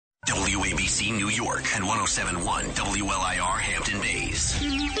WABC New York and 107.1 WLIR Hampton Bays.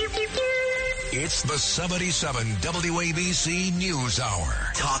 It's the 77 WABC News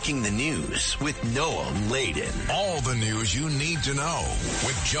Hour. Talking the news with Noam Laden. All the news you need to know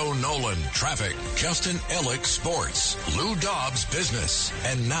with Joe Nolan, traffic, Justin Ellick, sports, Lou Dobbs, business,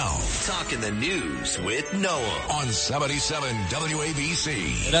 and now Talking the news with Noam on 77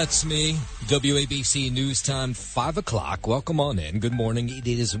 WABC. That's me. WABC News Time, 5 o'clock. Welcome on in. Good morning. It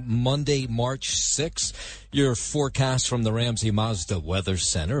is Monday, March 6th. Your forecast from the Ramsey Mazda Weather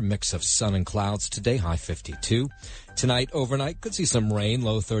Center. A mix of sun and clouds today, high 52. Tonight, overnight, could see some rain,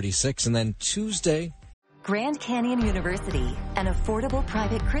 low 36. And then Tuesday. Grand Canyon University, an affordable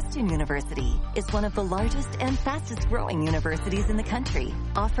private Christian university, is one of the largest and fastest growing universities in the country,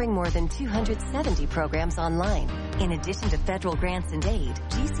 offering more than 270 programs online. In addition to federal grants and aid,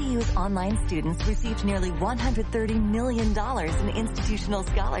 GCU's online students received nearly $130 million in institutional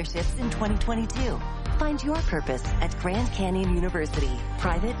scholarships in 2022. Find your purpose at Grand Canyon University.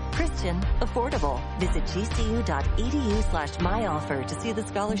 Private, Christian, affordable. Visit gcu.edu/myoffer to see the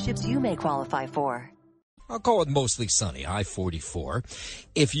scholarships you may qualify for. I'll call it mostly sunny, high 44.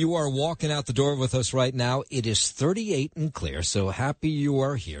 If you are walking out the door with us right now, it is 38 and clear, so happy you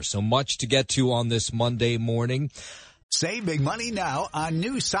are here. So much to get to on this Monday morning. Save big money now on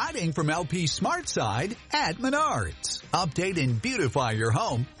new siding from LP SmartSide at Menards. Update and beautify your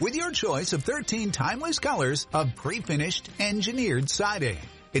home with your choice of 13 timeless colors of pre-finished engineered siding.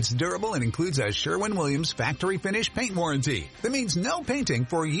 It's durable and includes a Sherwin-Williams factory finish paint warranty that means no painting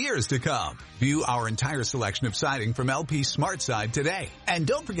for years to come. View our entire selection of siding from LP SmartSide today. And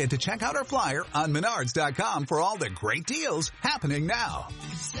don't forget to check out our flyer on Menards.com for all the great deals happening now.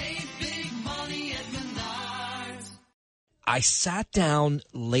 Save big money at Menards. I sat down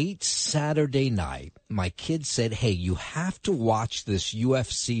late Saturday night. My kid said, hey, you have to watch this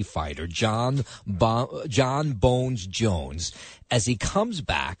UFC fighter, John Bones Jones, as he comes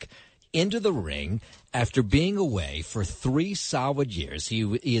back into the ring after being away for 3 solid years. He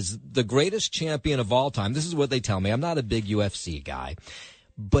is the greatest champion of all time. This is what they tell me. I'm not a big UFC guy.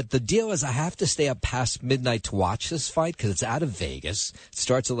 But the deal is I have to stay up past midnight to watch this fight because it's out of Vegas. It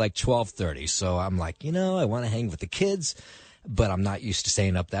starts at like 12:30. So I'm like, I want to hang with the kids, but I'm not used to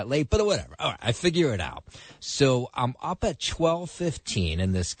staying up that late. But whatever. All right, I figure it out. So I'm up at 12:15,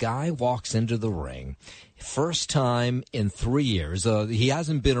 and this guy walks into the ring. First time in 3 years. He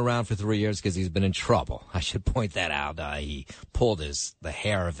hasn't been around for 3 years because he's been in trouble. I should point that out. He pulled the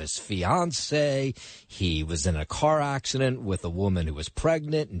hair of his fiance. He was in a car accident with a woman who was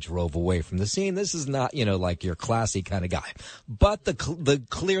pregnant and drove away from the scene. This is not, like your classy kind of guy, but the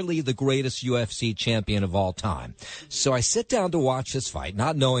clearly the greatest UFC champion of all time. So I sit down to watch this fight,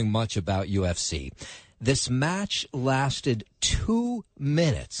 not knowing much about UFC. This match lasted 2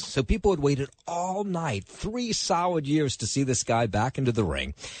 minutes. So people had waited all night, 3 solid years to see this guy back into the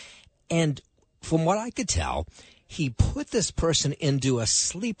ring. And from what I could tell, he put this person into a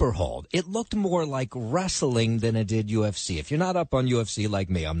sleeper hold. It looked more like wrestling than it did UFC. If you're not up on UFC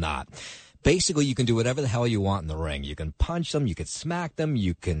like me, I'm not. Basically, you can do whatever the hell you want in the ring. You can punch them, you can smack them,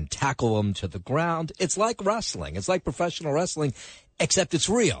 you can tackle them to the ground. It's like wrestling. It's like professional wrestling, except it's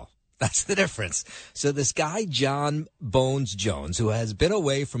real. That's the difference. So this guy, John Bones Jones, who has been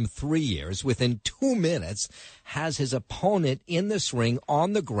away from 3 years, within 2 minutes, has his opponent in this ring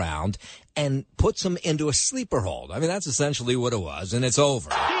on the ground and puts him into a sleeper hold. I mean, that's essentially what it was, and it's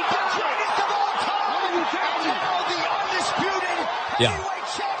over. Yeah.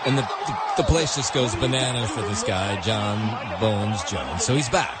 And the place just goes bananas for this guy, John Bones Jones. So he's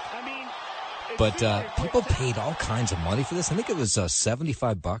back. But people paid all kinds of money for this. I think it was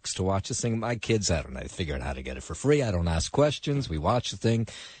 $75 to watch this thing. My kids, I don't know, they figured out how to get it for free. I don't ask questions. We watched the thing.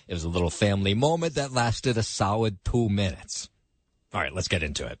 It was a little family moment that lasted a solid 2 minutes. All right, let's get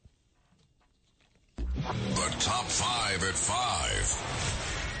into it. The top 5 at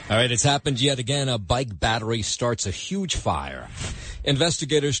 5. All right, it's happened yet again. A bike battery starts a huge fire.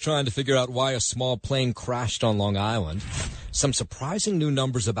 Investigators trying to figure out why a small plane crashed on Long Island. Some surprising new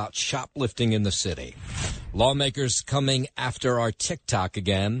numbers about shoplifting in the city. Lawmakers coming after our TikTok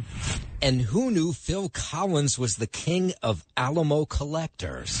again. And who knew Phil Collins was the king of Alamo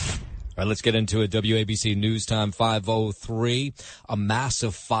collectors? All right, let's get into it. WABC News Time 5:03. A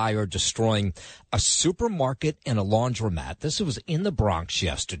massive fire destroying a supermarket and a laundromat. This was in the Bronx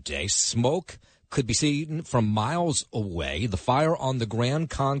yesterday. Smoke could be seen from miles away. The fire on the Grand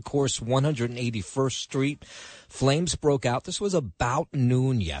Concourse, 181st Street. Flames broke out. This was about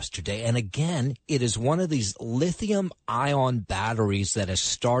noon yesterday. And again, it is one of these lithium-ion batteries that has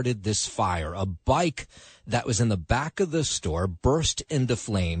started this fire. A bike that was in the back of the store burst into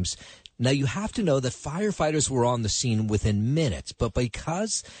flames, Now, you have to know that firefighters were on the scene within minutes, but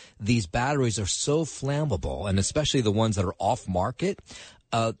because these batteries are so flammable, and especially the ones that are off-market,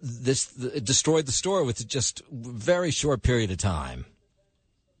 this destroyed the store with just a very short period of time.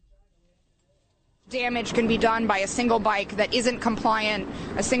 Damage can be done by a single bike that isn't compliant,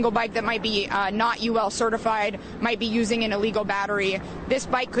 a single bike that might be not UL certified, might be using an illegal battery. This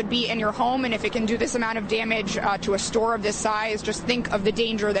bike could be in your home, and if it can do this amount of damage to a store of this size, just think of the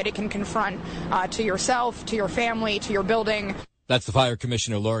danger that it can confront to yourself, to your family, to your building. That's the Fire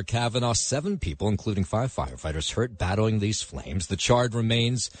Commissioner, Laura Kavanaugh. 7 people, including 5 firefighters, hurt battling these flames. The charred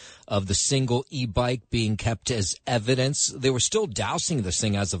remains of the single e-bike being kept as evidence. They were still dousing this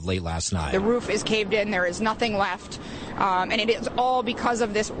thing as of late last night. The roof is caved in. There is nothing left. And it is all because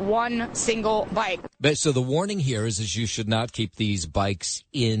of this one single bike. So the warning here is you should not keep these bikes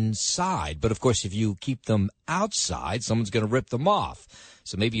inside. But, of course, if you keep them outside, someone's going to rip them off.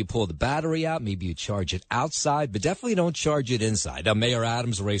 So maybe you pull the battery out, maybe you charge it outside, but definitely don't charge it inside. Now, Mayor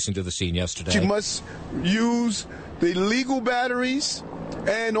Adams racing to the scene yesterday. You must use the legal batteries,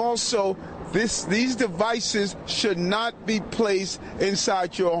 and also these devices should not be placed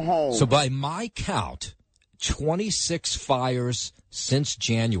inside your home. So by my count, 26 fires since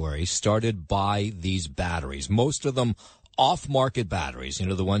January started by these batteries, most of them off-market batteries,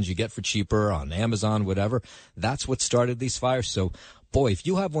 the ones you get for cheaper on Amazon, whatever. That's what started these fires. So, boy, if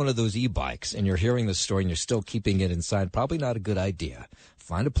you have one of those e-bikes and you're hearing this story and you're still keeping it inside, probably not a good idea.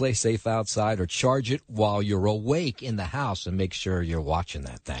 Find a place safe outside or charge it while you're awake in the house and make sure you're watching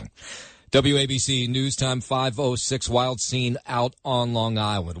that thing. WABC News Time 5:06, wild scene out on Long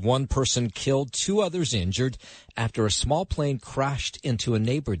Island. 1 person killed, 2 others injured after a small plane crashed into a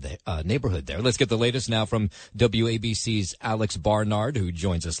neighborhood there. Let's get the latest now from WABC's Alex Barnard, who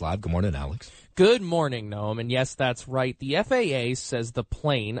joins us live. Good morning, Alex. Good morning, Noam. And yes, that's right. The FAA says the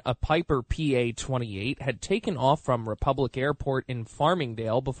plane, a Piper PA-28, had taken off from Republic Airport in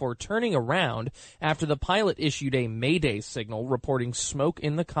Farmingdale before turning around after the pilot issued a Mayday signal reporting smoke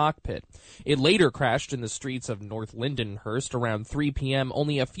in the cockpit. It later crashed in the streets of North Lindenhurst around 3 p.m.,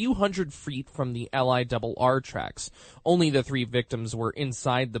 only a few hundred feet from the LIRR tracks. Only the 3 victims were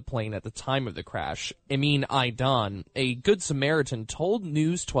inside the plane at the time of the crash. Emin Aidan, a Good Samaritan, told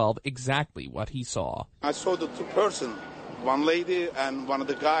News 12 exactly what he saw. I saw the 2 persons, one lady and one of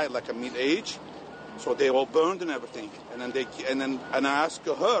the guy, like a mid-age. So they all burned and everything. And I asked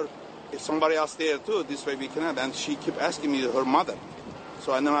her if somebody else there too. This way we can. And she kept asking me her mother.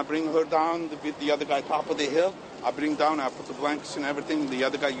 So and then I bring her down with the other guy top of the hill. I bring down. I put the blankets and everything. The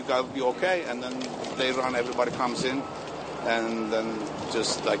other guy, you gotta be okay. And then later on, everybody comes in, and then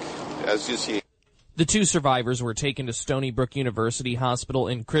just like as you see. The 2 survivors were taken to Stony Brook University Hospital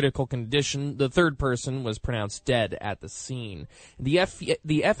in critical condition. The 3rd person was pronounced dead at the scene. The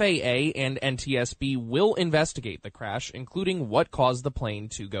FAA and NTSB will investigate the crash, including what caused the plane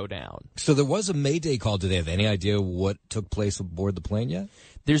to go down. So there was a Mayday call. Do they have any idea what took place aboard the plane yet?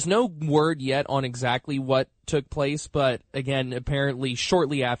 There's no word yet on exactly what took place, but again, apparently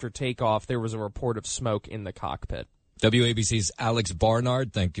shortly after takeoff, there was a report of smoke in the cockpit. WABC's Alex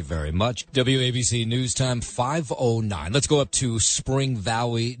Barnard, thank you very much. WABC News Time 5:09. Let's go up to Spring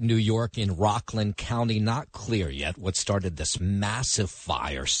Valley, New York in Rockland County. Not clear yet what started this massive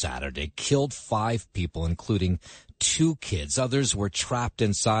fire Saturday. Killed 5 people, including 2 kids. Others were trapped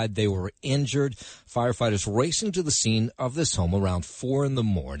inside. They were injured. Firefighters racing to the scene of this home around 4 in the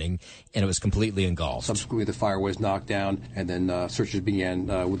morning, and it was completely engulfed. Subsequently, the fire was knocked down, and then searches began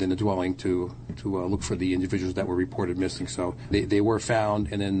within the dwelling to look for the individuals that were reported missing. So they were found,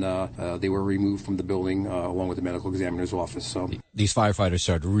 and then they were removed from the building along with the medical examiner's office. So these firefighters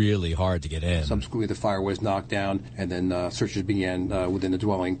started really hard to get in. Subsequently, the fire was knocked down, and then searches began within the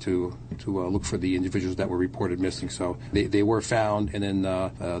dwelling to look for the individuals that were reported missing. So they were found, and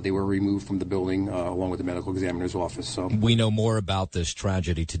then they were removed from the building along with the medical examiner's office. So we know more about this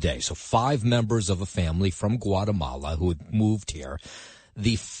tragedy today. So 5 members of a family from Guatemala who had moved here.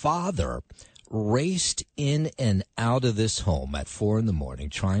 The father raced in and out of this home at 4 in the morning,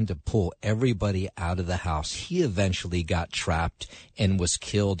 trying to pull everybody out of the house. He eventually got trapped and was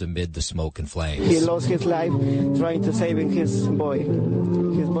killed amid the smoke and flames. He lost his life trying to save his boy.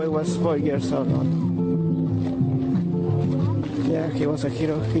 His boy was 4 years old. Yeah, he was a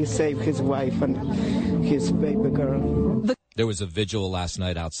hero. He saved his wife and his baby girl. There was a vigil last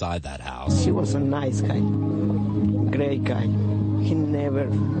night outside that house. He was a nice guy, great guy. He never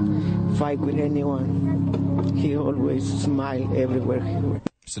fight with anyone. He always smiled everywhere he went.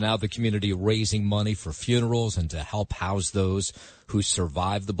 So now the community raising money for funerals and to help house those who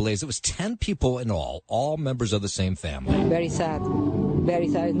survived the blaze. It was 10 people in all members of the same family. Very sad. very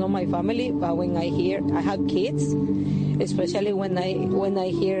sad. It's not my family, but when I hear I have kids, especially when I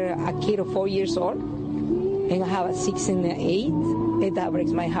hear a kid of 4 years old, and I have a 6 and an 8, that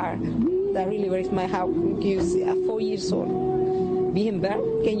breaks my heart. That really breaks my heart. Because a 4 years old being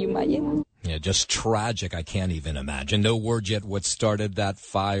burned, can you imagine? Yeah, just tragic. I can't even imagine. No word yet what started that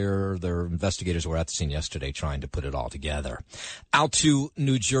fire. Their investigators were at the scene yesterday trying to put it all together. Out to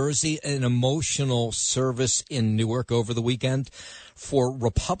New Jersey, an emotional service in Newark over the weekend for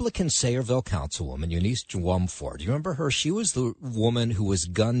Republican Sayreville Councilwoman Eunice Dwumfor. Do you remember her? She was the woman who was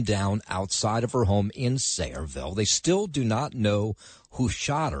gunned down outside of her home in Sayreville. They still do not know who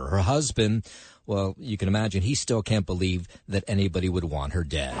shot her. Her husband, well, you can imagine, he still can't believe that anybody would want her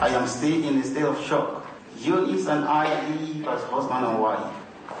dead. I am still in a state of shock. Eunice and I live as husband and wife.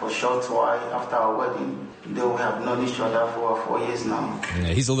 For a short while after our wedding, though we have known each other for 4 years now. Yeah,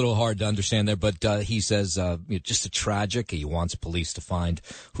 he's a little hard to understand there, but he says just a tragic. He wants police to find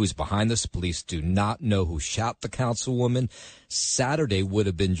who's behind this. Police do not know who shot the councilwoman. Saturday would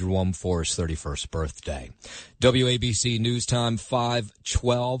have been Dwumfor's 31st birthday. WABC News Time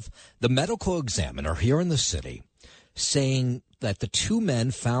 5:12. The medical examiner here in the city saying that the two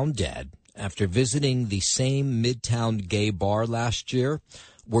men found dead after visiting the same Midtown gay bar last year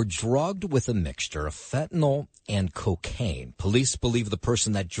were drugged with a mixture of fentanyl and cocaine. Police believe the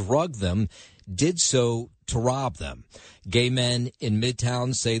person that drugged them did so to rob them. Gay men in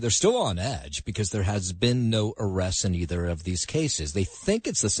Midtown say they're still on edge because there has been no arrests in either of these cases. They think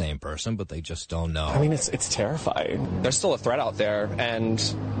it's the same person, but they just don't know. I mean, it's terrifying. There's still a threat out there, and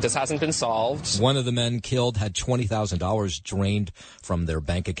this hasn't been solved. One of the men killed had $20,000 drained from their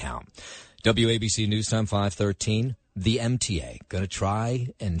bank account. WABC News Time 5:13. The MTA going to try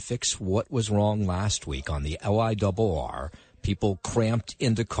and fix what was wrong last week on the LIRR. People cramped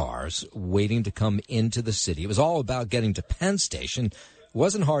into cars waiting to come into the city. It was all about getting to Penn Station. It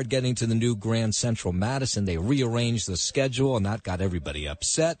wasn't hard getting to the new Grand Central Madison. They rearranged the schedule, and that got everybody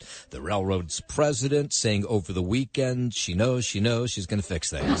upset. The railroad's president saying over the weekend she knows she's going to fix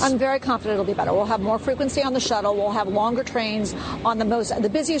things. I'm very confident it'll be better. We'll have more frequency on the shuttle. We'll have longer trains. The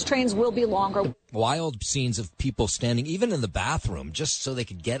busiest trains will be longer. Wild scenes of people standing even in the bathroom just so they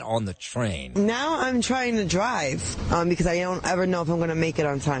could get on the train. Now I'm trying to drive because I don't ever know if I'm going to make it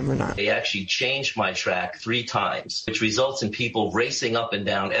on time or not. They actually changed my track 3 times, which results in people racing up and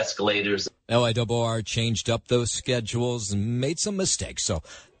down escalators. LIRR changed up those schedules and made some mistakes. So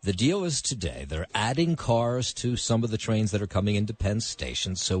the deal is today they're adding cars to some of the trains that are coming into Penn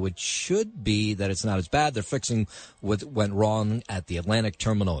Station. So it should be that it's not as bad. They're fixing what went wrong at the Atlantic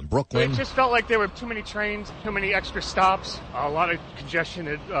Terminal in Brooklyn. It just felt like there were too many trains, too many extra stops, a lot of congestion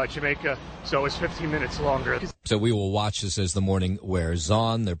at Jamaica. So it was 15 minutes longer. So we will watch this as the morning wears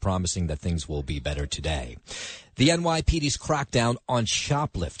on. They're promising that things will be better today. The NYPD's crackdown on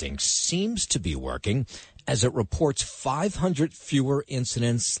shoplifting seems to be working as it reports 500 fewer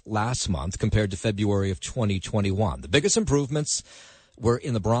incidents last month compared to February of 2021. The biggest improvements were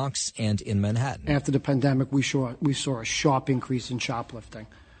in the Bronx and in Manhattan. After the pandemic, we saw a sharp increase in shoplifting.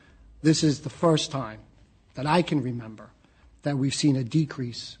 This is the first time that I can remember that we've seen a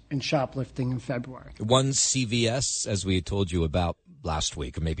decrease in shoplifting in February. One CVS, as we had told you about last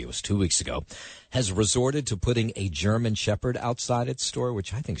week, or maybe it was 2 weeks ago, has resorted to putting a German Shepherd outside its store,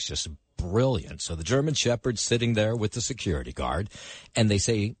 which I think is just brilliant. So the German Shepherd's sitting there with the security guard, and they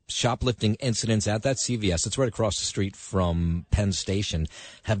say shoplifting incidents at that CVS, it's right across the street from Penn Station,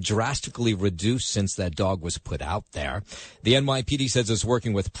 have drastically reduced since that dog was put out there. The NYPD says it's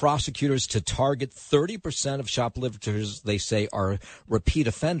working with prosecutors to target 30% of shoplifters they say are repeat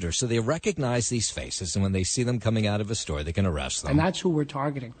offenders. So they recognize these faces, and when they see them coming out of a store, they can arrest them. And that's who we're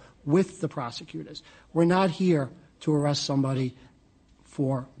targeting with the prosecutors. We're not here to arrest somebody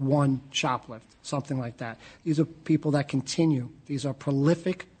for one shoplift, something like that. These are people that continue. These are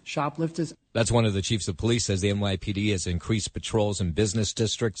prolific shoplifters. That's one of the chiefs of police says the NYPD has increased patrols in business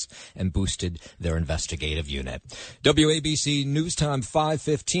districts and boosted their investigative unit. WABC News Time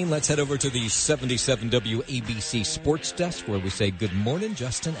 5:15. Let's head over to the 77 WABC Sports Desk where we say good morning,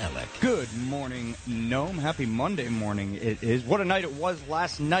 Justin Ellick. Good morning, Noam. Happy Monday morning it is. What a night it was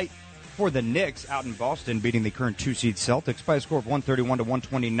last night for the Knicks out in Boston, beating the current 2-seed Celtics by a score of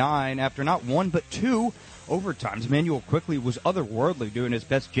 131-129 after not one but 2 overtimes. Immanuel Quickley was otherworldly, doing his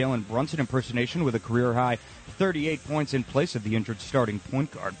best Jalen Brunson impersonation with a career-high 38 points in place of the injured starting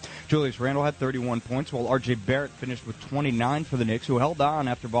point guard. Julius Randle had 31 points, while R.J. Barrett finished with 29 for the Knicks, who held on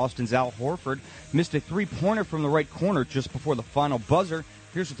after Boston's Al Horford missed a three-pointer from the right corner just before the final buzzer.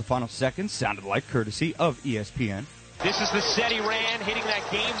 Here's what the final seconds sounded like, courtesy of ESPN. This is the set he ran, hitting that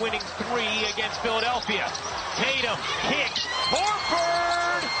game-winning 3 against Philadelphia. Tatum kicks,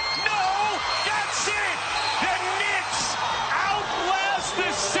 Horford! No! That's it! The Knicks outlast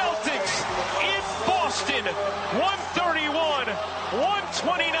the Celtics in Boston.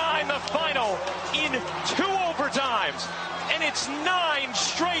 131-129 the final in 2 overtimes. And it's 9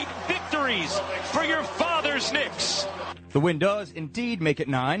 straight victories for your father's Knicks. The win does indeed make it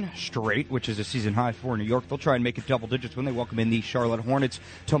 9 straight, which is a season high for New York. They'll try and make it double digits when they welcome in the Charlotte Hornets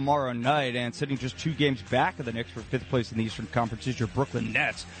tomorrow night. And sitting just 2 games back of the Knicks for 5th place in the Eastern Conference is your Brooklyn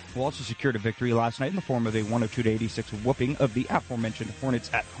Nets, who also secured a victory last night in the form of a 102-86 whooping of the aforementioned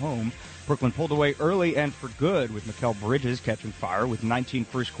Hornets at home. Brooklyn pulled away early and for good, with Mikal Bridges catching fire with 19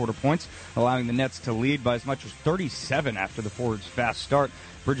 first-quarter points, allowing the Nets to lead by as much as 37 after the forwards' fast start.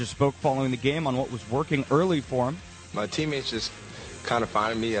 Bridges spoke following the game on what was working early for him. My teammates just kind of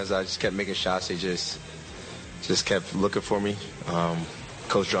finding me as I just kept making shots. They just kept looking for me.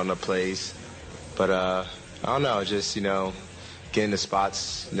 Coach drawing up plays. But I don't know, just, getting the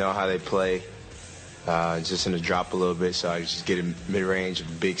spots, how they play. Just in the drop a little bit, so I just get in mid-range,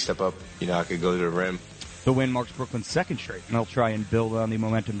 big step up, I could go to the rim. The win marks Brooklyn's second straight, and they'll try and build on the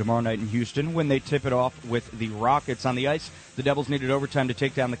momentum tomorrow night in Houston when they tip it off with the Rockets. On the ice, the Devils needed overtime to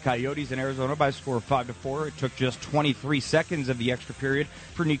take down the Coyotes in Arizona by a score of 5-4. It took just 23 seconds of the extra period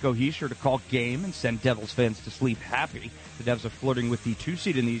for Nico Hischier to call game and send Devils fans to sleep happy. The Devs are flirting with the 2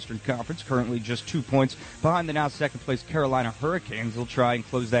 seed in the Eastern Conference, currently just 2 points behind the now second-place Carolina Hurricanes. They'll try and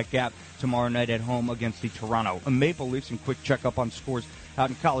close that gap tomorrow night at home against the Toronto Maple Leafs. And quick checkup on scores out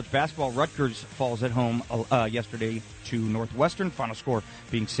in college basketball. Rutgers falls at home yesterday to Northwestern, final score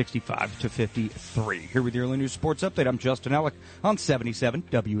being 65-53. Here with your early news sports update, I'm Justin Ellick on 77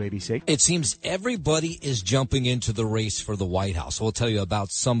 WABC. It seems everybody is jumping into the race for the White House. We'll tell you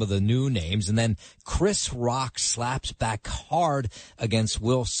about some of the new names, and then Chris Rock slaps back hard against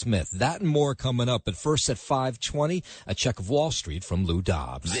Will Smith. That and more coming up, but first at 5:20, a check of Wall Street from Lou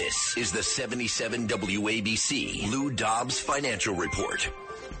Dobbs. This is the 77 WABC Lou Dobbs Financial Report.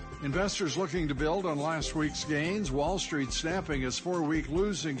 Investors looking to build on last week's gains. Wall Street snapping its 4-week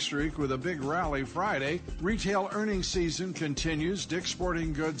losing streak with a big rally Friday. Retail earnings season continues. Dick's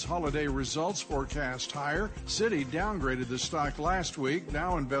Sporting Goods holiday results forecast higher. Citi downgraded the stock last week.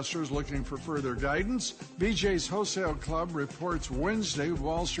 Now investors looking for further guidance. BJ's Wholesale Club reports Wednesday.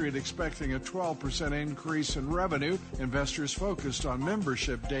 Wall Street expecting a 12% increase in revenue. Investors focused on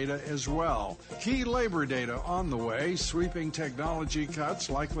membership data as well. Key labor data on the way. Sweeping technology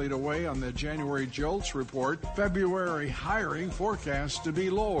cuts likely to weigh on the January JOLTS report. February hiring forecast to be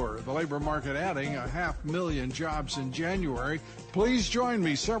lower. The labor market adding 500,000 jobs in January. Please join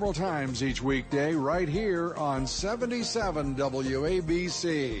me several times each weekday right here on 77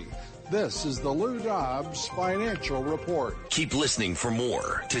 WABC. This is the Lou Dobbs Financial Report. Keep listening for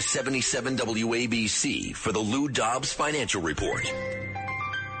more to 77 WABC for the Lou Dobbs Financial Report.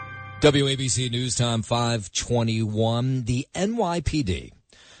 WABC News Time 5:21. The NYPD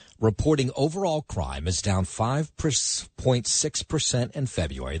reporting overall crime is down 5.6% in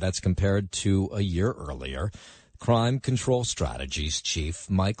February. That's compared to a year earlier. Crime Control Strategies Chief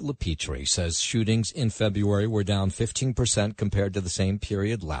Mike LaPitre says shootings in February were down 15% compared to the same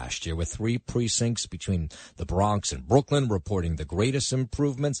period last year, with 3 precincts between the Bronx and Brooklyn reporting the greatest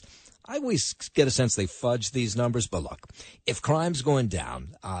improvements. I always get a sense they fudge these numbers, but look, if crime's going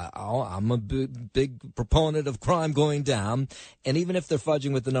down, I'm a big proponent of crime going down, and even if they're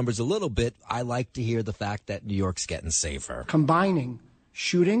fudging with the numbers a little bit, I like to hear the fact that New York's getting safer. Combining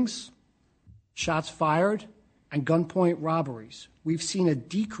shootings, shots fired, and gunpoint robberies, we've seen a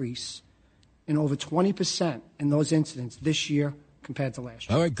decrease in over 20% in those incidents this year compared to last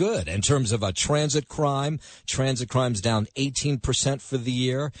year. All right, good. In terms of transit crime's down 18% for the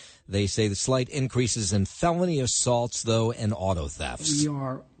year. They say the slight increases in felony assaults, though, and auto thefts. We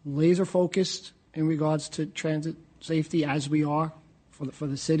are laser focused in regards to transit safety, as we are for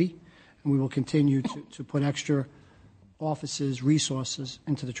the city, and we will continue to put extra offices, resources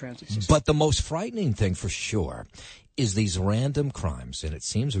into the transit system. But the most frightening thing for sure is these random crimes, and it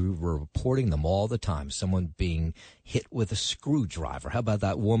seems we were reporting them all the time. Someone being hit with a screwdriver. How about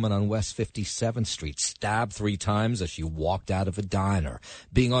that woman on West 57th Street, stabbed 3 times as she walked out of a diner?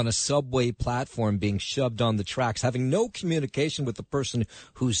 Being on a subway platform, being shoved on the tracks, having no communication with the person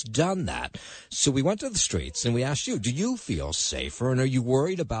who's done that. So we went to the streets and we asked you, do you feel safer? And are you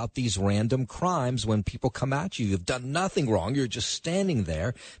worried about these random crimes when people come at you? You've done nothing wrong. You're just standing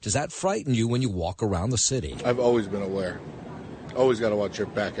there. Does that frighten you when you walk around the city? I've always been aware. Always got to watch your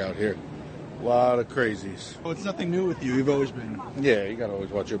back out here. A lot of crazies. Oh, it's nothing new with you. You've always been. Yeah, you got to always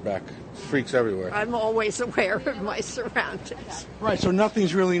watch your back. Freaks everywhere. I'm always aware of my surroundings. Right, so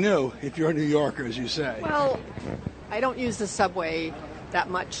nothing's really new if you're a New Yorker, as you say. Well, I don't use the subway that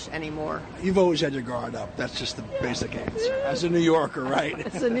much anymore. You've always had your guard up. That's just the basic answer. As a New Yorker, right?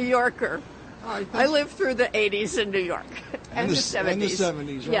 As a New Yorker. I lived through the 80s in New York and the 70s. And the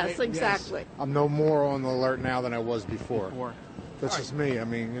 70s, right? Yes, exactly. Yes. I'm no more on the alert now than I was before. That's just me. I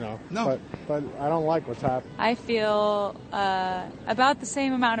mean, No. But I don't like what's happening. I feel about the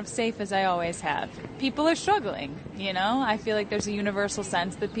same amount of safe as I always have. People are struggling, I feel like there's a universal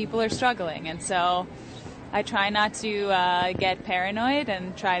sense that people are struggling. And so I try not to get paranoid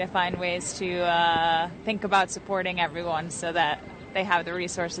and try to find ways to think about supporting everyone so that they have the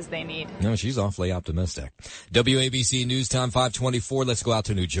resources they need. No, she's awfully optimistic. WABC News Time 524. Let's go out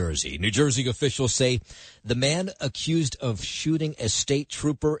to New Jersey. New Jersey officials say the man accused of shooting a state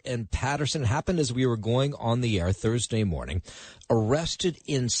trooper in Patterson happened as we were going on the air Thursday morning. Arrested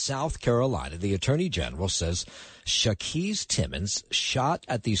in South Carolina, the Attorney General says Shaquise Timmons shot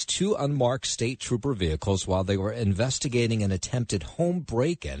at these two unmarked state trooper vehicles while they were investigating an attempted home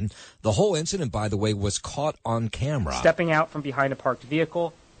break-in. The whole incident, by the way, was caught on camera. Stepping out from behind a parked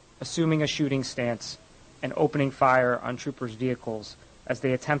vehicle, assuming a shooting stance, and opening fire on troopers' vehicles as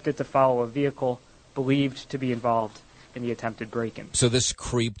they attempted to follow a vehicle believed to be involved in the attempted break-in. So this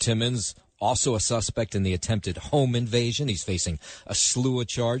creep Timmons, also a suspect in the attempted home invasion. He's facing a slew of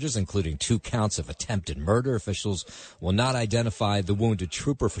charges, including 2 counts of attempted murder. Officials will not identify the wounded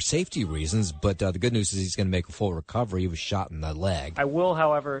trooper for safety reasons, but the good news is he's going to make a full recovery. He was shot in the leg. I will,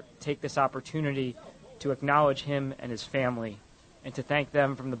 however, take this opportunity to acknowledge him and his family and to thank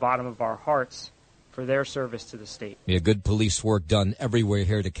them from the bottom of our hearts for their service to the state. Yeah, good police work done everywhere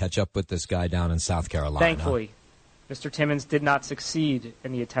here to catch up with this guy down in South Carolina. Thankfully, Mr. Timmons did not succeed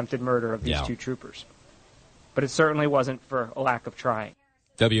in the attempted murder of these 2 troopers. But it certainly wasn't for a lack of trying.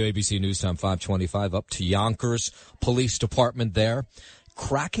 WABC News Time 525 up to Yonkers Police Department there.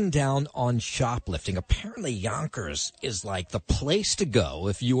 Cracking down on shoplifting. Apparently Yonkers is like the place to go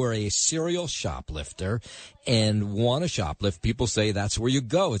if you are a serial shoplifter and want to shoplift. People say that's where you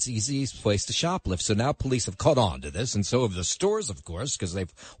go. It's the easiest place to shoplift. So now police have caught on to this, and so have the stores, of course, because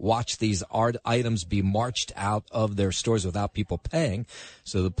they've watched these art items be marched out of their stores without people paying.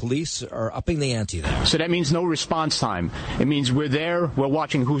 So the police are upping the ante there. So that means no response time. It means we're there, we're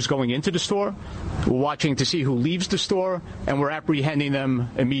watching who's going into the store, we're watching to see who leaves the store, and we're apprehending them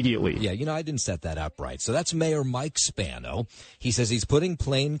immediately. Yeah, I didn't set that up right. So that's Mayor Mike Spano. He says he's putting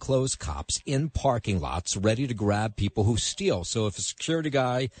plainclothes cops in parking lots ready to grab people who steal. So if a security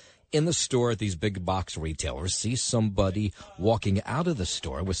guy in the store at these big box retailers sees somebody walking out of the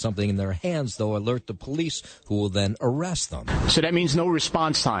store with something in their hands, they'll alert the police, who will then arrest them. So that means no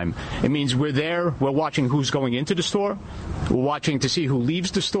response time. It means we're there, we're watching who's going into the store, we're watching to see who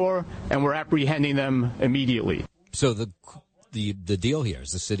leaves the store, and we're apprehending them immediately. So the deal here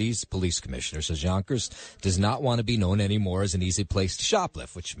is the city's police commissioner says Yonkers does not want to be known anymore as an easy place to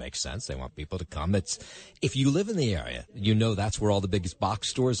shoplift, which makes sense. They want people to come. If you live in the area, that's where all the biggest box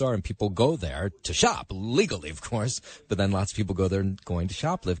stores are, and people go there to shop, legally, of course. But then lots of people go there going to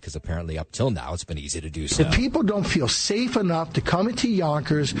shoplift because apparently up till now it's been easy to do so. If people don't feel safe enough to come into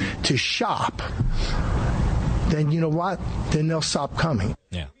Yonkers to shop, then you know what? Then they'll stop coming.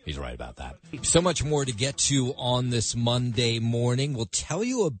 Yeah, he's right about that. So much more to get to on this Monday morning. We'll tell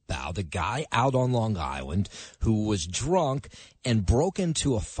you about a guy out on Long Island who was drunk and broke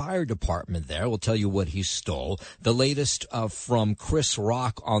into a fire department there. We'll tell you what he stole. The latest from Chris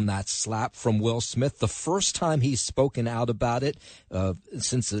Rock on that slap from Will Smith. The first time he's spoken out about it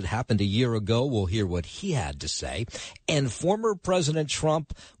since it happened a year ago. We'll hear what he had to say. And former President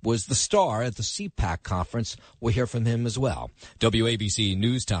Trump was the star at the CPAC conference. We'll hear from him as well. WABC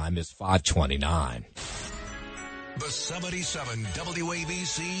News Time is 5:29. The 77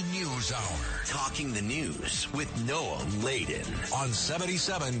 WABC News Hour. Talking the news with Noah Layden. On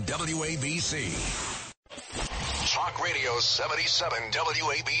 77 WABC. Talk Radio 77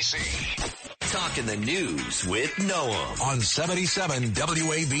 WABC. Talking the news with Noah. On 77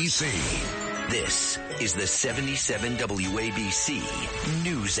 WABC. This is the 77 WABC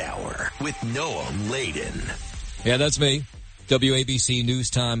News Hour with Noah Layden. Yeah, that's me. WABC News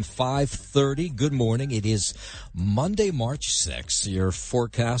Time 5:30. Good morning. It is Monday, March 6th. Your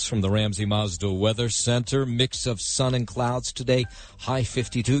forecast from the Ramsey Mazda Weather Center. Mix of sun and clouds today. High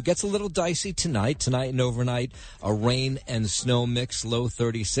 52. Gets a little dicey tonight. Tonight and overnight, a rain and snow mix. Low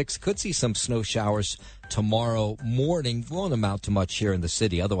 36. Could see some snow showers tomorrow morning. Won't amount to much here in the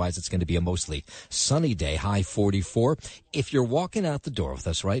city. Otherwise, it's going to be a mostly sunny day. High 44. If you're walking out the door with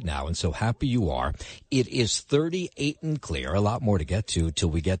us right now, and so happy you are, it is 38 and clear. A lot more to get to till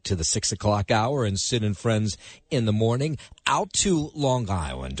we get to the 6 o'clock hour and Sid and Friends in the morning. Out to Long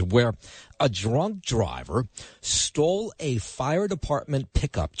Island, where A drunk driver stole a fire department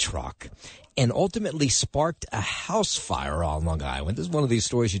pickup truck and ultimately sparked a house fire on Long Island. This is one of these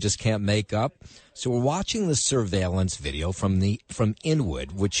stories you just can't make up. So we're watching the surveillance video from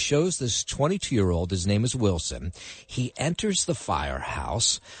Inwood, which shows this 22-year-old, his name is Wilson. He enters the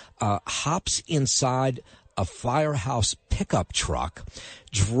firehouse, hops inside a firehouse pickup truck,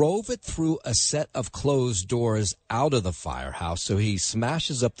 drove it through a set of closed doors out of the firehouse. So he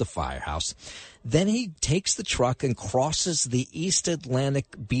smashes up the firehouse. Then he takes the truck and crosses the East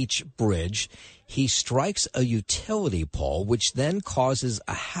Atlantic Beach Bridge. He strikes a utility pole, which then causes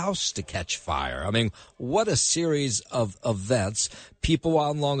a house to catch fire. I mean, what a series of events. People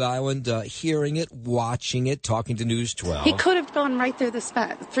on Long Island hearing it, watching it, talking to News 12. He could have gone right through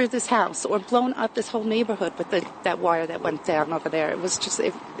this house or blown up this whole neighborhood with that wire that went down over there. It was just,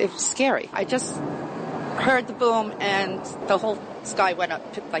 it was scary. I just heard the boom and the whole sky went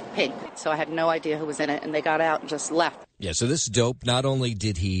up like pink. So I had no idea who was in it, and they got out and just left. Yeah, so this dope, not only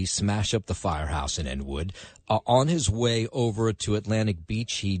did he smash up the firehouse in Inwood, on his way over to Atlantic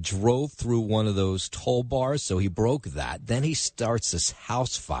Beach, he drove through one of those toll bars, so he broke that. Then he starts this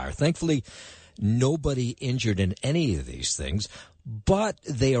house fire. Thankfully, nobody injured in any of these things, but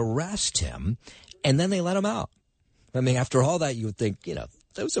they arrest him, and then they let him out. I mean, after all that, you would think,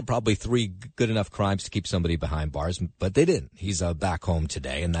 those are probably 3 good enough crimes to keep somebody behind bars, but they didn't. He's back home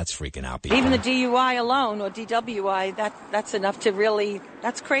today, and that's freaking out people. Even the DUI alone, or DWI, that's enough to really,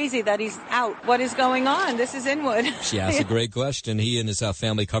 that's crazy that he's out. What is going on? This is Inwood. She asked a great question. He and his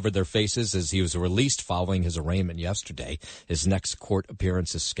family covered their faces as he was released following his arraignment yesterday. His next court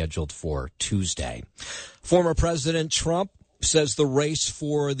appearance is scheduled for Tuesday. Former President Trump says the race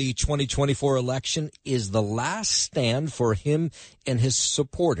for the 2024 election is the last stand for him and his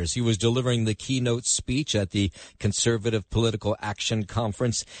supporters. He was delivering the keynote speech at the Conservative Political Action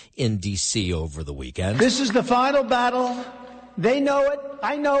Conference in D.C. over the weekend. This is the final battle. They know it.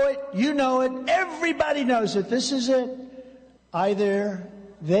 I know it. You know it. Everybody knows it. This is it. Either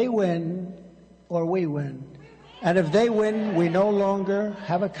they win or we win. And if they win, we no longer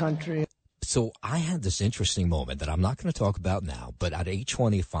have a country. So I had this interesting moment that I'm not going to talk about now, but at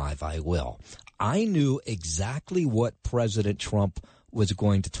 8:25 I will. I knew exactly what President Trump was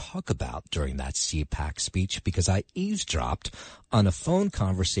going to talk about during that CPAC speech because I eavesdropped on a phone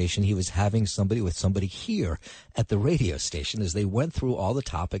conversation he was having with somebody here at the radio station as they went through all the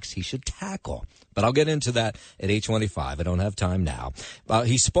topics he should tackle. But I'll get into that at 8:25. I don't have time now.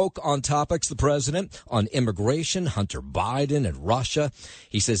 He spoke on topics, the president, on immigration, Hunter Biden, and Russia.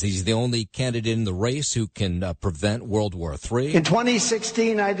 He says he's the only candidate in the race who can prevent World War III. In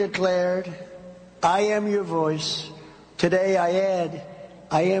 2016, I declared, I am your voice. Today I add,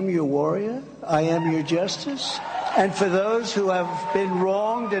 I am your warrior, I am your justice, and for those who have been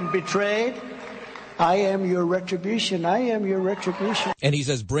wronged and betrayed, I am your retribution. I am your retribution. And he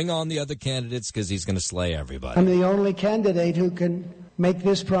says, bring on the other candidates because he's going to slay everybody. I'm the only candidate who can make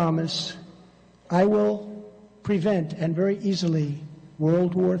this promise. I will prevent, and very easily,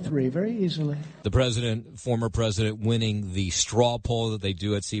 World War III, very easily. The former president, winning the straw poll that they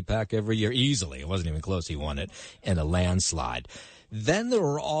do at CPAC every year easily. It wasn't even close. He won it in a landslide. Then there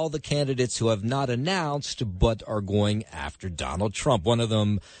are all the candidates who have not announced but are going after Donald Trump. One of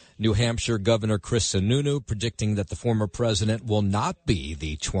them, New Hampshire Governor Chris Sununu, predicting that the former president will not be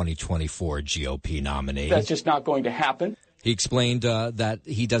the 2024 GOP nominee. That's just not going to happen. He explained that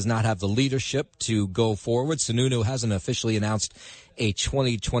he does not have the leadership to go forward. Sununu hasn't officially announced a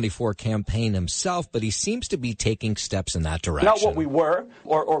 2024 campaign himself, but he seems to be taking steps in that direction. Not what we were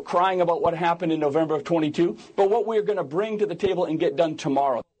or crying about what happened in November of 22, but what we're going to bring to the table and get done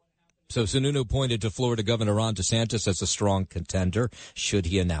tomorrow. So Sununu pointed to Florida Governor Ron DeSantis as a strong contender should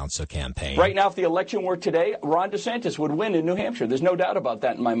he announce a campaign. Right now, if the election were today, Ron DeSantis would win in New Hampshire. There's no doubt about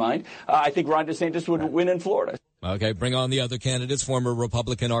that in my mind. I think Ron DeSantis would win in Florida. Okay, bring on the other candidates. Former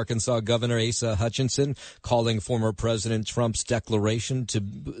Republican Arkansas Governor Asa Hutchinson calling former President Trump's declaration to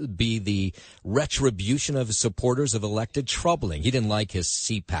be the retribution of his supporters of elected troubling. He didn't like his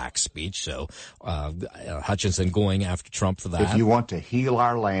CPAC speech, so Hutchinson going after Trump for that. If you want to heal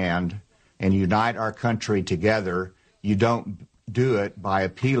our land and unite our country together, you don't do it by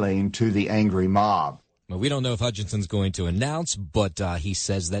appealing to the angry mob. Well, we don't know if Hutchinson's going to announce, but he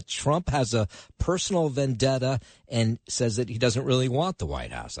says that Trump has a personal vendetta and says that he doesn't really want the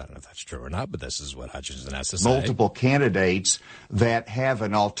White House. I don't know if that's true or not, but this is what Hutchinson has to say. Multiple candidates that have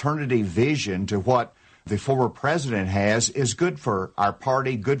an alternative vision to what the former president has is good for our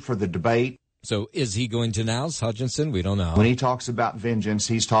party, good for the debate. So is he going to announce, Hutchinson? We don't know. When he talks about vengeance,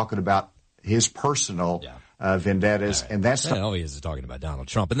 he's talking about his personal vendettas, and that's he is talking about Donald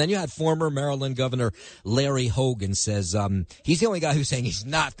Trump. And then you had former Maryland Governor Larry Hogan says he's the only guy who's saying he's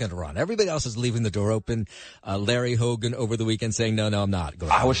not going to run. Everybody else is leaving the door open. Larry Hogan over the weekend saying, no, I'm not going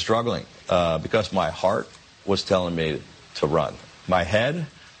to run. I was struggling because my heart was telling me to run. My head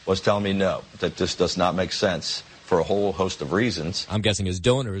was telling me no, that this does not make sense for a whole host of reasons. I'm guessing his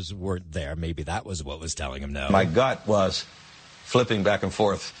donors weren't there. Maybe that was what was telling him no. My gut was flipping back and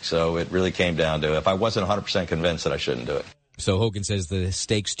forth, so it really came down to if I wasn't 100% convinced that I shouldn't do it. So Hogan says the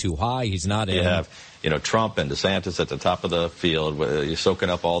stakes too high. He's not in. You have, Trump and DeSantis at the top of the field. You're soaking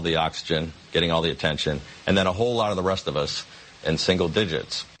up all the oxygen, getting all the attention, and then a whole lot of the rest of us in single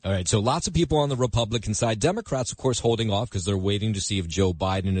digits. All right, so lots of people on the Republican side. Democrats, of course, holding off because they're waiting to see if Joe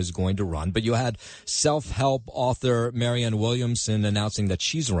Biden is going to run. But you had self-help author Marianne Williamson announcing that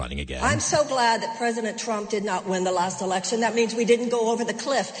she's running again. I'm so glad that President Trump did not win the last election. That means we didn't go over the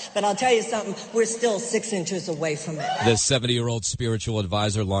cliff. But I'll tell you something, we're still 6 inches away from it. The 70-year-old spiritual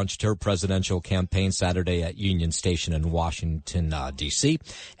advisor launched her presidential campaign Saturday at Union Station in Washington, D.C.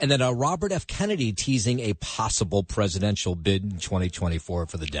 And then Robert F. Kennedy teasing a possible presidential bid in 2024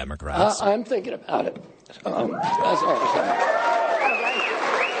 for the Democrats. I'm thinking about it. That's all I'm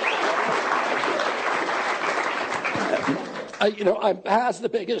saying. I'm past the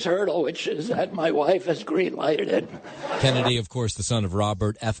biggest hurdle, which is that my wife has green-lighted it. Kennedy, of course, the son of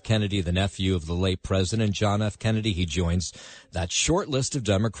Robert F. Kennedy, the nephew of the late President John F. Kennedy. He joins that short list of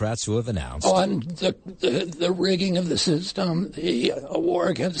Democrats who have announced. On the rigging of the system, the war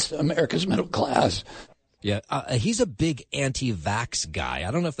against America's middle class. Yeah, he's a big anti-vax guy.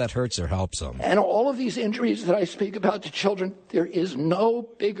 I don't know if that hurts or helps him. And all of these injuries that I speak about to children, there is no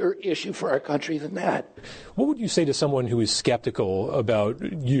bigger issue for our country than that. What would you say to someone who is skeptical about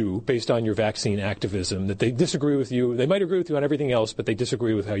you based on your vaccine activism, that they disagree with you? They might agree with you on everything else, but they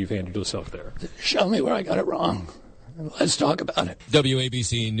disagree with how you've handled yourself there. Show me where I got it wrong. Let's talk about it.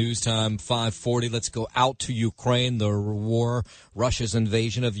 WABC News Time 540. Let's go out to Ukraine, the war, Russia's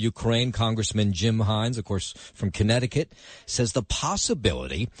invasion of Ukraine. Congressman Jim Hines, of course, from Connecticut, says the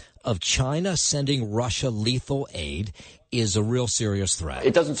possibility of China sending Russia lethal aid is a real serious threat.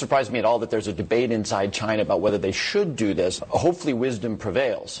 It doesn't surprise me at all that there's a debate inside China about whether they should do this. Hopefully wisdom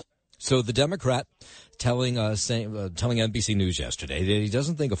prevails. So the Democrat telling NBC News yesterday that he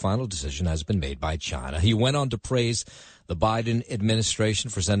doesn't think a final decision has been made by China. He went on to praise the Biden administration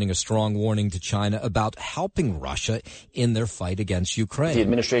for sending a strong warning to China about helping Russia in their fight against Ukraine. The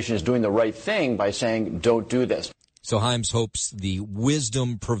administration is doing the right thing by saying, don't do this. So Himes hopes the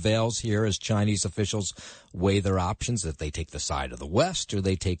wisdom prevails here as Chinese officials weigh their options, if they take the side of the West or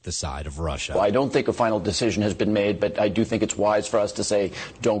they take the side of Russia. Well, I don't think a final decision has been made, but I do think it's wise for us to say,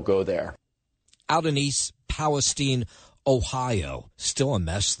 don't go there. Out in East Palestine, Ohio, still a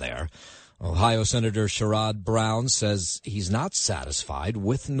mess there. Ohio Senator Sherrod Brown says he's not satisfied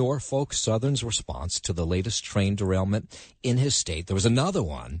with Norfolk Southern's response to the latest train derailment in his state. There was another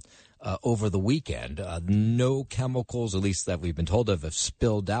one over the weekend. No chemicals, at least that we've been told of, have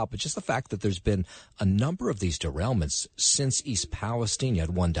spilled out. But just the fact that there's been a number of these derailments since East Palestine. You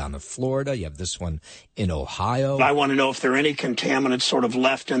had one down in Florida. You have this one in Ohio. I want to know if there are any contaminants sort of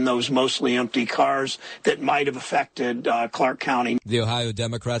left in those mostly empty cars that might have affected Clark County. The Ohio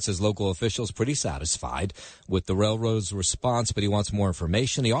Democrat says local officials pretty satisfied with the railroad's response, but he wants more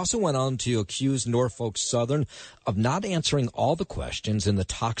information. He also went on to accuse Norfolk Southern of not answering all the questions in the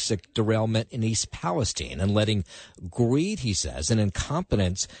toxic derailment in East Palestine and letting greed, he says, and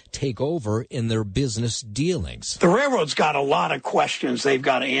incompetence take over in their business dealings. The railroad's got a lot of questions they've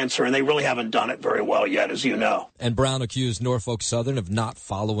got to answer, and they really haven't done it very well yet, as you know. And Brown accused Norfolk Southern of not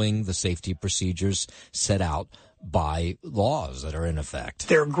following the safety procedures set out by laws that are in effect.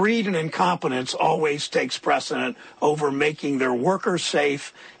 Their greed and incompetence always takes precedent over making their workers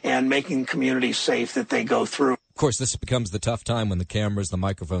safe and making communities safe that they go through. Of course, this becomes the tough time when the cameras, the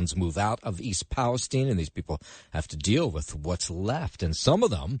microphones move out of East Palestine, and these people have to deal with what's left. And some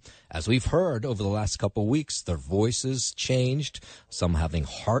of them, as we've heard over the last couple of weeks, their voices changed, some having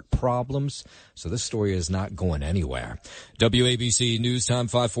heart problems. So this story is not going anywhere. WABC News Time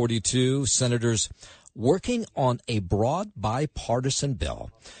 542, Senators working on a broad bipartisan bill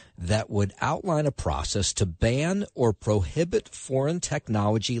that would outline a process to ban or prohibit foreign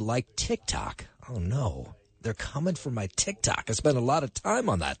technology like TikTok. Oh, no. They're coming for my TikTok. I spent a lot of time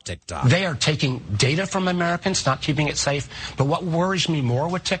on that TikTok. They are taking data from Americans, not keeping it safe. But what worries me more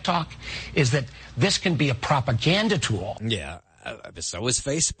with TikTok is that this can be a propaganda tool. Yeah. So is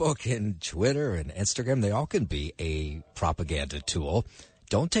Facebook and Twitter and Instagram. They all can be a propaganda tool.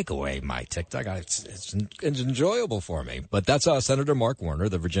 don't take away my TikTok. It's enjoyable for me. But that's Senator Mark Warner,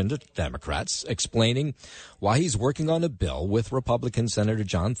 the Virginia Democrats, explaining why he's working on a bill with Republican Senator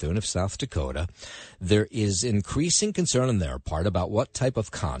John Thune of South Dakota. There is increasing concern on their part about what type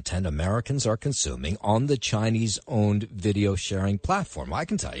of content Americans are consuming on the Chinese-owned video sharing platform. I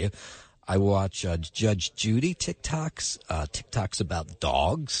can tell you, I watch Judge Judy TikToks about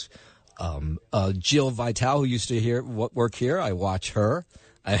dogs. Jill Vitale, who used to work here, I watch her.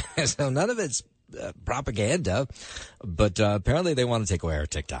 So none of it's propaganda, but apparently they want to take away our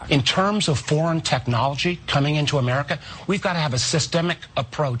TikTok. In terms of foreign technology coming into America, we've got to have a systemic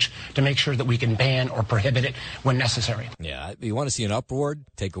approach to make sure that we can ban or prohibit it when necessary. Yeah, you want to see an uproar?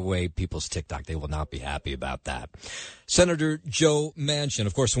 Take away people's TikTok. They will not be happy about that. Senator Joe Manchin,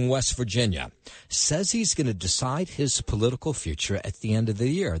 of course, from West Virginia, says he's going to decide his political future at the end of the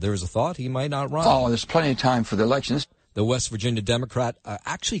year. There is a thought he might not run. Oh, there's plenty of time for the elections. The West Virginia Democrat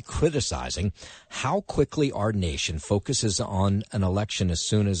actually criticizing how quickly our nation focuses on an election as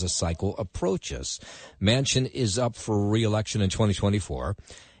soon as a cycle approaches. Manchin is up for re-election in 2024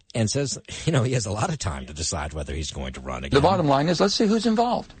 and says, he has a lot of time to decide whether he's going to run again. The bottom line is, let's see who's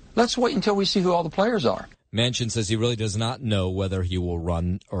involved. Let's wait until we see who all the players are. Manchin says he really does not know whether he will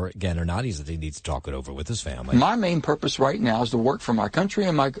run again or not. He said he needs to talk it over with his family. My main purpose right now is to work for my country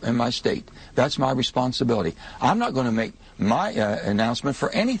and my state. That's my responsibility. I'm not going to make my announcement for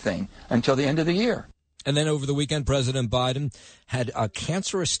anything until the end of the year. And then over the weekend, President Biden had a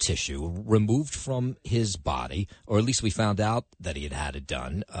cancerous tissue removed from his body, or at least we found out that he had it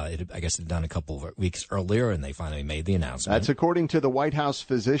done. I guess it had done a couple of weeks earlier, and they finally made the announcement. That's according to the White House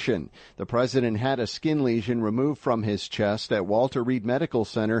physician. The president had a skin lesion removed from his chest at Walter Reed Medical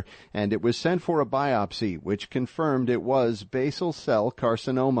Center, and it was sent for a biopsy, which confirmed it was basal cell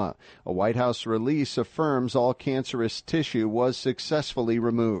carcinoma. A White House release affirms all cancerous tissue was successfully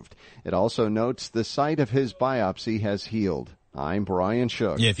removed. It also notes the site of his biopsy has healed. I'm Brian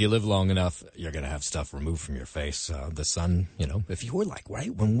Shook. Yeah, if you live long enough, you're going to have stuff removed from your face. The sun, if you were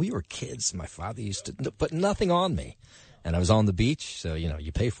right, when we were kids, my father used to put nothing on me. And I was on the beach, so,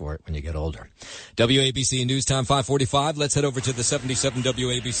 you pay for it when you get older. WABC News Time 5:45. Let's head over to the 77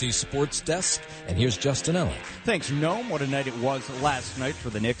 WABC Sports Desk. And here's Justin Ellen. Thanks, Noam. What a night it was last night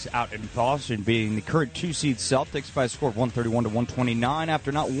for the Knicks out in Boston, beating the current 2-seed Celtics by a score of 131-129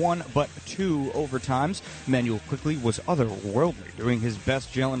 after not one but two overtimes. Emmanuel Quickley was otherworldly, doing his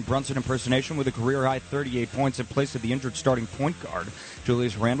best Jalen Brunson impersonation with a career-high 38 points in place of the injured starting point guard.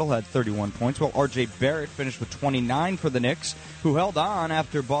 Julius Randle had 31 points, while R.J. Barrett finished with 29 for the Knicks, who held on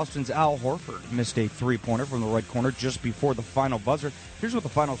after Boston's Al Horford missed a three-pointer from the right corner just before the final buzzer. Here's what the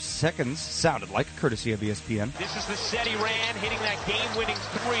final seconds sounded like, courtesy of ESPN. This is the set he ran, hitting that game-winning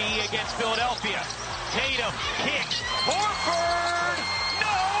three against Philadelphia. Tatum kicks. Horford!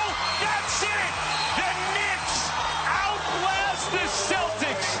 No! That's it! The Knicks outlast the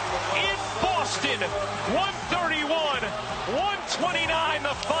Celtics in Boston. 131-129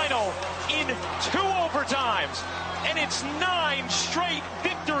 the final in two overtimes. And it's 9 straight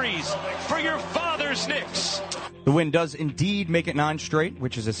victories for your father's Knicks. The win does indeed make it 9 straight,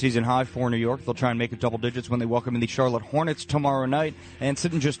 which is a season high for New York. They'll try and make it double digits when they welcome in the Charlotte Hornets tomorrow night. And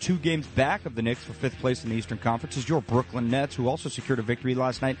sitting just 2 games back of the Knicks for 5th place in the Eastern Conference is your Brooklyn Nets, who also secured a victory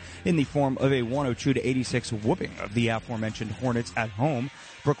last night in the form of a 102-86 whooping of the aforementioned Hornets at home.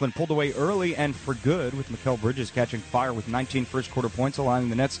 Brooklyn pulled away early and for good, with Mikal Bridges catching fire with 19 first-quarter points, allowing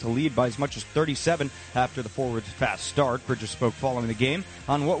the Nets to lead by as much as 37 after the forward's fast start. Bridges spoke following the game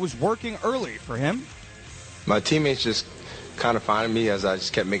on what was working early for him. My teammates just kind of finding me as I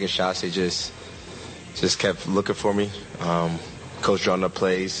just kept making shots. They just kept looking for me. Coach drawing up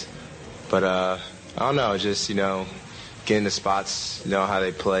plays. But I don't know, just, getting the spots, how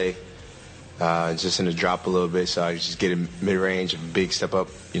they play. Just in the drop a little bit, so I just get a mid-range, a big step up,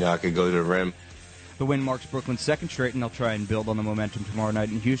 I could go to the rim. The win marks Brooklyn's second straight, and they'll try and build on the momentum tomorrow night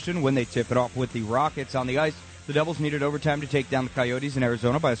in Houston when they tip it off with the Rockets on the ice. The Devils needed overtime to take down the Coyotes in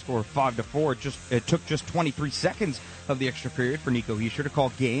Arizona by a score of 5-4. It took just 23 seconds of the extra period for Nico Hischier to call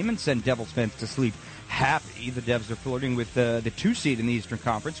game and send Devils fans to sleep happy. The Devs are flirting with the 2 seed in the Eastern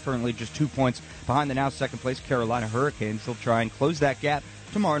Conference, currently just 2 points behind the now second place Carolina Hurricanes. They'll try and close that gap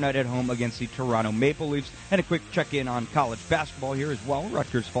tomorrow night at home against the Toronto Maple Leafs. And a quick check-in on college basketball here as well.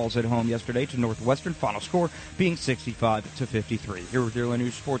 Rutgers falls at home yesterday to Northwestern, final score being 65-53. Here with your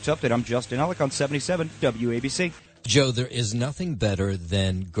news sports update, I'm Justin Ellick on 77 WABC. Joe, there is nothing better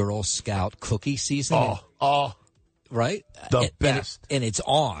than Girl Scout cookie season. Right? The best. And it's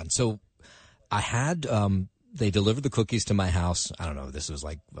on. So I had, they delivered the cookies to my house. I don't know, this was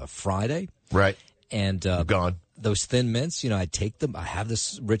like Friday. Right. And gone. those Thin Mints, I take them. I have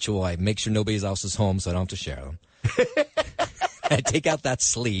this ritual. I make sure nobody else is home so I don't have to share them. I take out that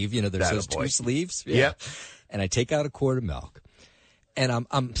sleeve. There's those two sleeves. Yeah. Yep. And I take out a quart of milk. And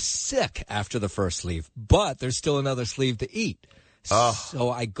I'm sick after the first sleeve, but there's still another sleeve to eat. Oh.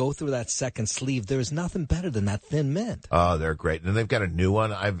 So I go through that second sleeve. There's nothing better than that Thin Mint. Oh, they're great. And they've got a new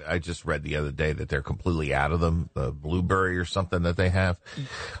one. I just read the other day that they're completely out of them. The blueberry or something that they have.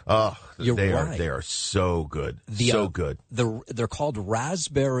 Oh, they are so good. So good. They're called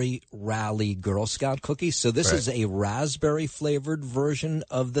Raspberry Rally Girl Scout cookies. So this is a raspberry flavored version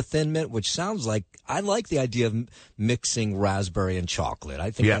of the Thin Mint, which sounds like, I like the idea of mixing raspberry and chocolate. I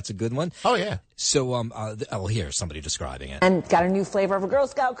think that's a good one. Oh, yeah. So, here's somebody describing it. And got a new flavor of Girl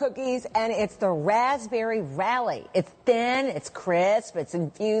Scout cookies, and it's the Raspberry Rally. It's thin, it's crisp, it's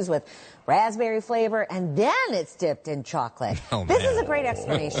infused with raspberry flavor, and then it's dipped in chocolate. Oh, this is a great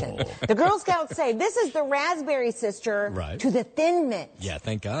explanation. The Girl Scouts say this is the raspberry sister to the Thin Mint. Yeah,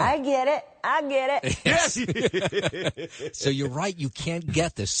 thank God. I get it. Yes. So you're right, you can't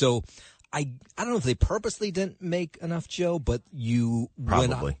get this. So I don't know if they purposely didn't make enough, Joe, but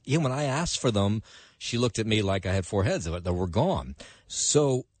Probably. When I asked for them, she looked at me like I had four heads, that were gone.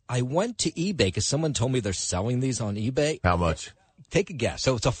 So I went to eBay because someone told me they're selling these on eBay. How much? Take a guess.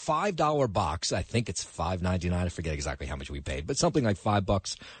 So it's a $5 box. I think it's $5.99. I forget exactly how much we paid, but something like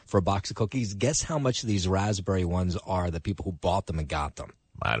 $5 for a box of cookies. Guess how much these raspberry ones are, the people who bought them and got them.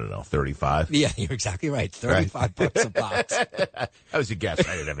 I don't know, 35? Yeah, you're exactly right. $35 a box. That was a guess.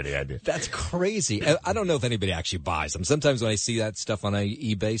 I didn't have any idea. That's crazy. I don't know if anybody actually buys them. Sometimes when I see that stuff on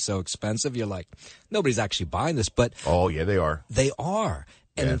eBay so expensive, you're like, nobody's actually buying this. But oh, yeah, they are. They are.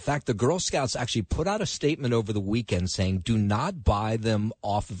 And in fact, the Girl Scouts actually put out a statement over the weekend saying, do not buy them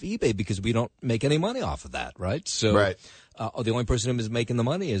off of eBay because we don't make any money off of that, right? So the only person who is making the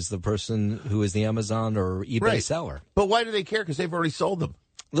money is the person who is the Amazon or eBay seller. But why do they care? Because they've already sold them.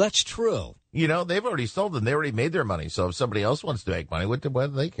 That's true. They've already sold them. They already made their money. So if somebody else wants to make money, why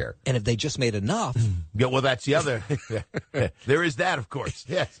do they care? And if they just made enough. Yeah, well, that's the other. There is that, of course.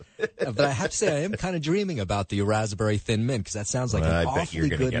 Yes. But I have to say, I am kind of dreaming about the raspberry Thin Mint because that sounds like an awfully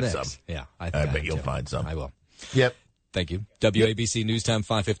good mix. Some. Yeah, I bet you'll find some. I will. Yep. Thank you. WABC News Time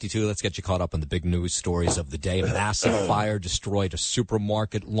 5:52. Let's get you caught up on the big news stories of the day. A massive fire destroyed a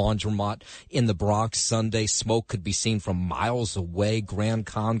supermarket laundromat in the Bronx Sunday. Smoke could be seen from miles away. Grand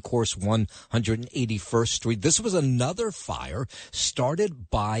Concourse, 181st Street. This was another fire started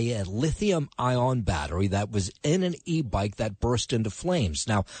by a lithium-ion battery that was in an e-bike that burst into flames.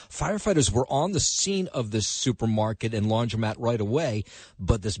 Now, firefighters were on the scene of this supermarket and laundromat right away,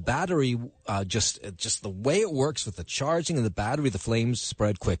 but this battery, just the way it works with the charging of the battery, the flames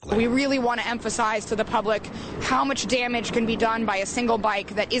spread quickly. We really want to emphasize to the public how much damage can be done by a single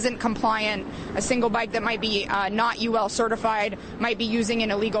bike that isn't compliant, a single bike that might be not UL certified, might be using an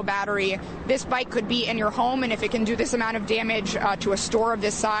illegal battery. This bike could be in your home, and if it can do this amount of damage to a store of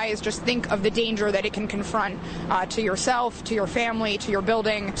this size, just think of the danger that it can confront to yourself, to your family, to your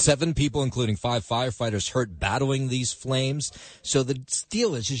building. 7 people, including 5 firefighters, hurt battling these flames. So the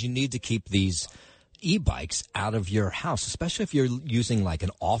deal is you need to keep these e-bikes out of your house, especially if you're using like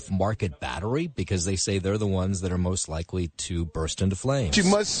an off-market battery, because they say they're the ones that are most likely to burst into flames. You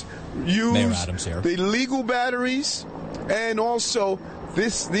must use Mayor Adams here. The legal batteries, and also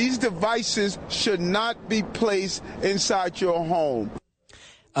these devices should not be placed inside your home.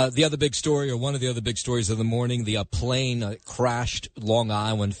 The other big story, or one of the other big stories of the morning, the plane crashed Long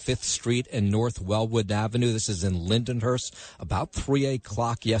Island, 5th Street and North Wellwood Avenue. This is in Lindenhurst, about 3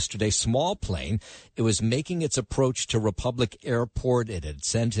 o'clock yesterday. Small plane. It was making its approach to Republic Airport. It had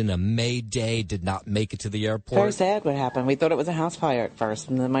sent in a Mayday, did not make it to the airport. Very sad what happened. We thought it was a house fire at first,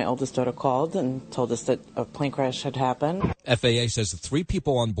 and then my oldest daughter called and told us that a plane crash had happened. FAA says the 3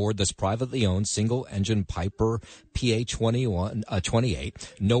 people on board this privately owned single-engine Piper PA-28.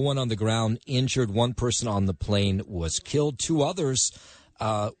 No one on the ground injured. 1 person on the plane was killed. 2 others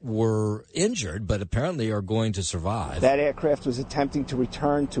were injured, but apparently are going to survive. That aircraft was attempting to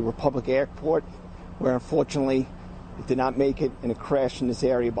return to Republic Airport, where unfortunately it did not make it, and it crashed in this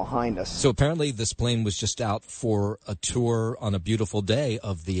area behind us. So apparently this plane was just out for a tour on a beautiful day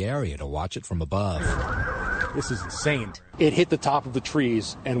of the area to watch it from above. This is insane. It hit the top of the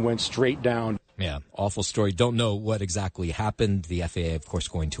trees and went straight down. Yeah, awful story. Don't know what exactly happened. The FAA, of course,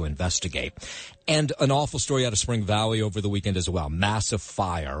 going to investigate. And an awful story out of Spring Valley over the weekend as well. Massive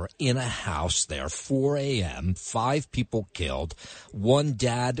fire in a house there, 4 a.m., 5 people killed. 1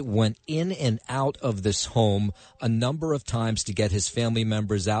 dad went in and out of this home a number of times to get his family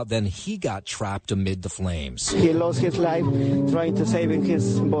members out. Then he got trapped amid the flames. He lost his life trying to save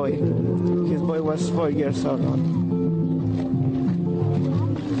his boy. His boy was 4 years old.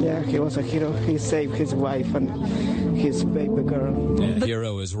 Yeah, he was a hero. He saved his wife and his baby girl. Yeah,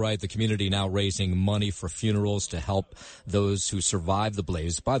 Hero is right. The community now raising money for funerals to help those who survived the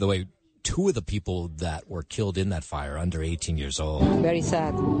blaze. By the way, 2 of the people that were killed in that fire under 18 years old. Very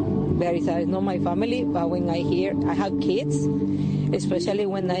sad. Very sad. It's not my family, but when I hear, I have kids, especially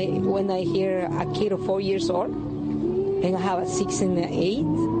when I hear a kid of 4 years old, and I have a 6 and an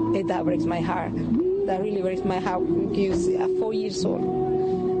 8, that breaks my heart. That really breaks my heart. Because at 4 years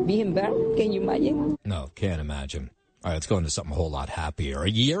old, being burned, can you imagine? No, can't imagine. All right, let's go into something a whole lot happier. A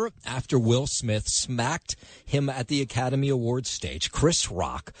year after Will Smith smacked him at the Academy Awards stage, Chris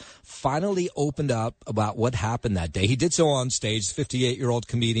Rock finally opened up about what happened that day. He did so on stage, 58-year-old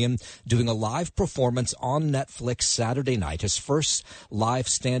comedian, doing a live performance on Netflix Saturday night, his first live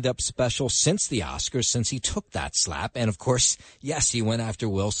stand-up special since the Oscars, since he took that slap. And, of course, yes, he went after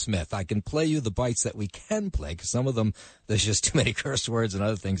Will Smith. I can play you the bites that we can play, because some of them, there's just too many curse words and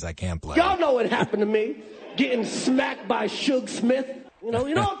other things I can't play. Y'all know what happened to me. Getting smacked by Suge Smith. You know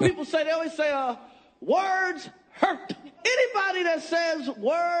what people say? They always say, words hurt. Anybody that says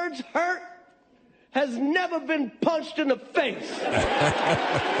words hurt has never been punched in the face.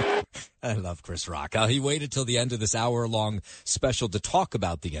 I love Chris Rock. He waited till the end of this hour-long special to talk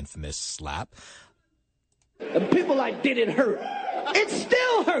about the infamous slap. And people like, did it hurt? It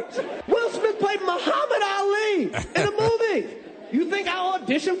still hurts. Will Smith played Muhammad Ali in a movie. You think I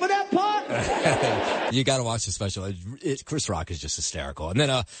auditioned for that part? You got to watch the special. Chris Rock is just hysterical. And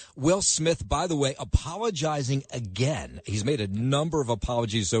then Will Smith, by the way, apologizing again. He's made a number of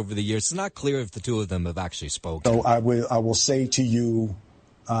apologies over the years. It's not clear if the 2 of them have actually spoken. So I will say to you,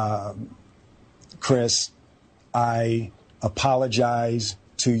 Chris, I apologize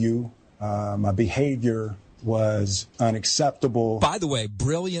to you. My behavior was unacceptable. By the way,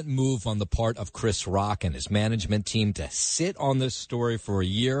 brilliant move on the part of Chris Rock and his management team to sit on this story for a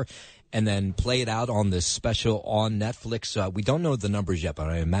year and then play it out on this special on Netflix. We don't know the numbers yet, but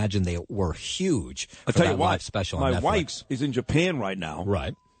I imagine they were huge. I'll tell you what, live special on Netflix. My wife is in Japan right now.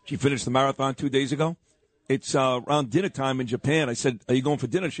 Right. She finished the marathon 2 days ago. It's around dinner time in Japan. I said, are you going for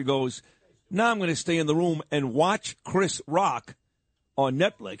dinner? She goes, no, I'm going to stay in the room and watch Chris Rock on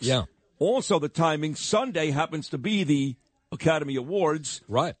Netflix. Yeah. Also, the timing, Sunday happens to be the Academy Awards.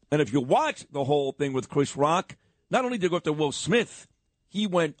 Right. And if you watch the whole thing with Chris Rock, not only did he go after Will Smith, he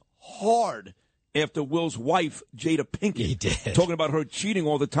went hard after Will's wife, Jada Pinkett. He did. Talking about her cheating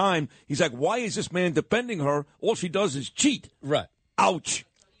all the time. He's like, why is this man defending her? All she does is cheat. Right. Ouch.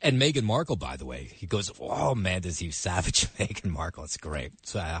 And Meghan Markle, by the way, he goes, oh, man, does he savage Meghan Markle. It's great.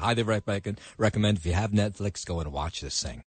 So I highly recommend if you have Netflix, go and watch this thing.